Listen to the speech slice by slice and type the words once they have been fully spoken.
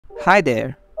Hi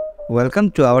there,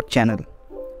 welcome to our channel.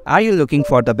 Are you looking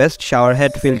for the best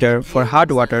showerhead filter for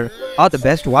hard water or the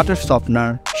best water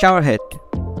softener showerhead?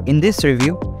 In this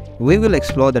review, we will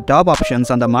explore the top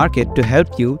options on the market to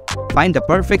help you find the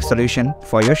perfect solution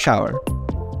for your shower.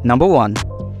 Number 1.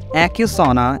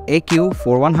 Aquasana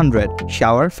AQ-4100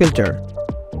 Shower Filter.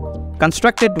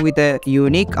 Constructed with a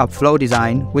unique upflow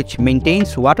design which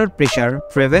maintains water pressure,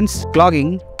 prevents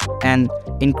clogging, and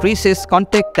increases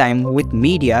contact time with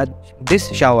media,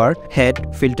 this shower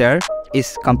head filter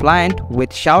is compliant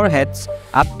with shower heads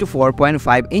up to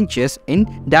 4.5 inches in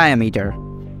diameter.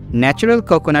 Natural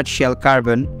coconut shell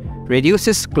carbon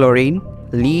reduces chlorine,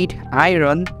 lead,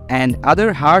 iron, and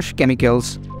other harsh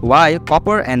chemicals, while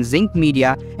copper and zinc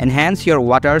media enhance your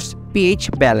water's pH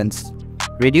balance.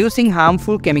 Reducing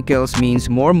harmful chemicals means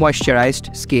more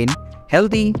moisturized skin,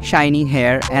 healthy, shiny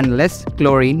hair, and less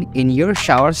chlorine in your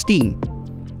shower steam.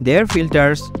 Their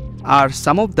filters are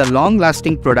some of the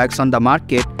long-lasting products on the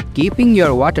market, keeping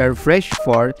your water fresh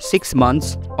for 6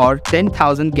 months or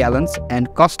 10,000 gallons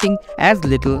and costing as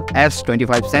little as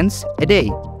 25 cents a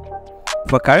day.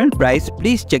 For current price,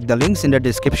 please check the links in the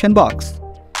description box.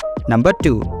 Number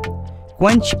 2.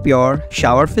 QwenchPure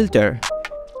Shower Filter.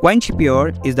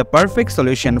 QwenchPure is the perfect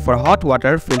solution for hot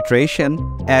water filtration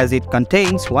as it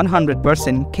contains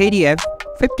 100% KDF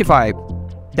 55,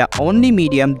 the only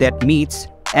medium that meets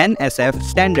NSF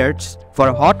standards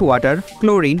for hot water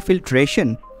chlorine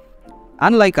filtration.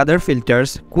 Unlike other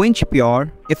filters,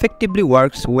 QwenchPure effectively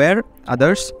works where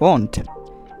others won't.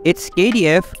 Its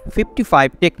KDF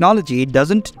 55 technology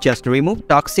doesn't just remove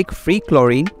toxic free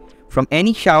chlorine from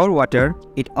any shower water,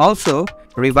 it also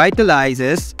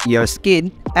revitalizes your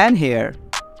skin and hair.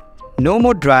 No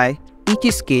more dry,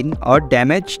 itchy skin or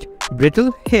damaged,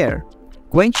 brittle hair.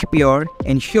 QwenchPure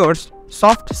ensures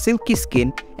soft, silky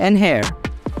skin and hair.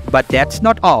 But that's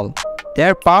not all.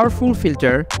 Their powerful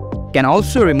filter can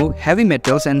also remove heavy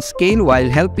metals and scale while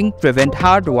helping prevent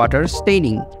hard water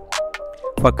staining.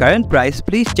 For current price,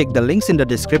 please check the links in the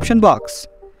description box.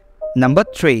 Number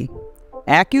 3.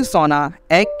 Aquasana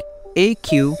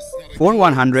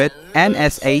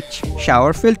AQ-4100NSH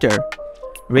Shower Filter.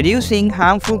 Reducing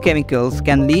harmful chemicals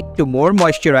can lead to more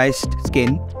moisturized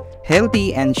skin,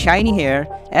 healthy and shiny hair,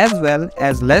 as well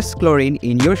as less chlorine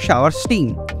in your shower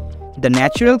steam. The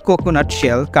natural coconut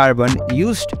shell carbon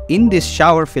used in this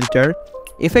shower filter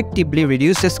effectively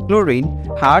reduces chlorine,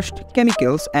 harsh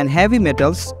chemicals, and heavy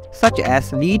metals such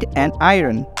as lead and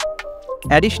iron.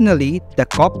 Additionally, the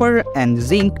copper and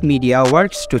zinc media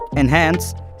works to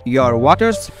enhance your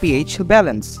water's pH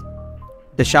balance.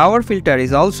 The shower filter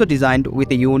is also designed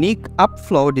with a unique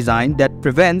upflow design that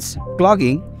prevents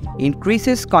clogging,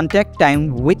 increases contact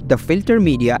time with the filter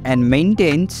media, and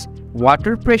maintains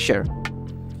water pressure.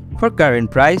 For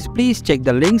current price, please check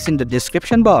the links in the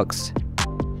description box.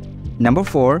 Number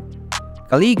 4.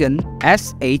 Culligan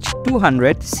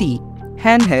S-H200-C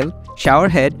Hand-Held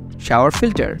Showerhead Shower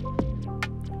Filter.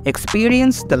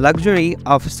 Experience the luxury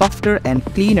of softer and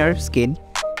cleaner skin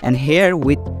and hair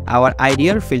with our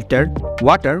ideal filtered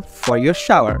water for your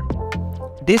shower.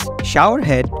 This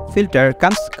showerhead filter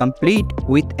comes complete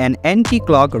with an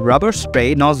anti-clog rubber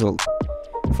spray nozzle,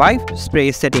 5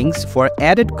 spray settings for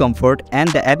added comfort, and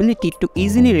the ability to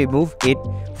easily remove it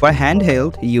for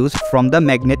handheld use from the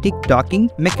magnetic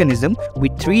docking mechanism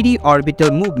with 3D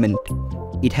orbital movement.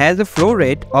 It has a flow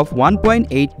rate of 1.8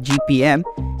 GPM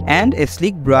and a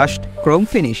sleek brushed chrome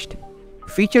finished.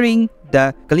 Featuring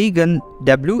the Culligan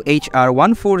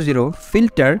WHR140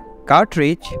 filter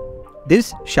cartridge,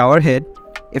 this showerhead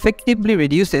effectively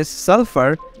reduces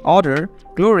sulfur, odor,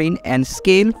 chlorine, and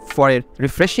scale for a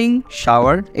refreshing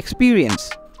shower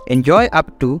experience. Enjoy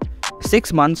up to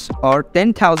 6 months or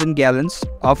 10,000 gallons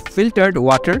of filtered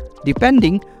water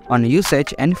depending on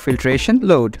usage and filtration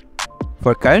load.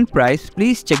 For current price,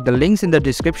 please check the links in the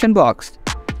description box.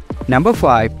 Number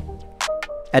 5.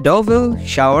 ADOVEL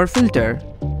Shower Filter.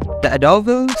 The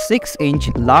ADOVEL 6-inch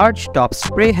large top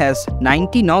spray has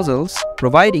 90 nozzles,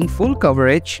 providing full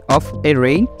coverage of a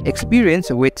rain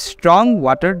experience with strong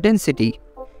water density.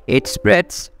 It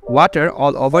spreads water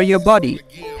all over your body,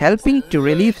 helping to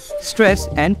relieve stress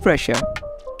and pressure.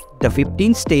 The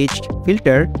 15-staged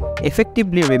filter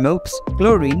effectively removes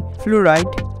chlorine,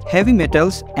 fluoride, heavy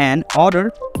metals, and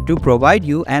odor to provide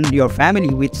you and your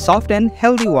family with soft and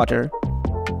healthy water.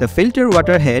 The filter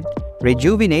water head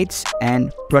rejuvenates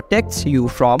and protects you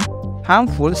from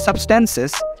harmful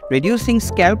substances, reducing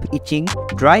scalp itching,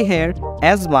 dry hair,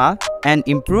 asthma, and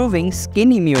improving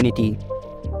skin immunity.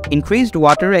 Increased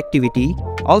water activity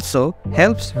also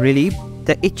helps relieve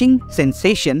the itching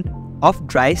sensation of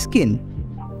dry skin.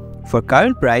 For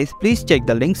current price, please check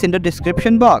the links in the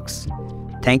description box.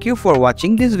 Thank you for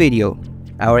watching this video.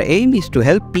 Our aim is to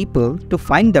help people to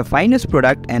find the finest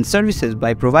product and services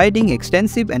by providing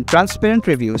extensive and transparent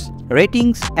reviews,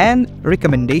 ratings, and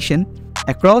recommendation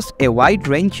across a wide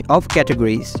range of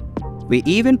categories. We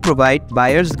even provide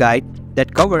buyer's guide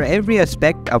that cover every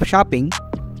aspect of shopping.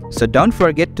 So don't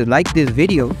forget to like this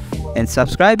video and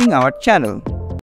subscribing our channel.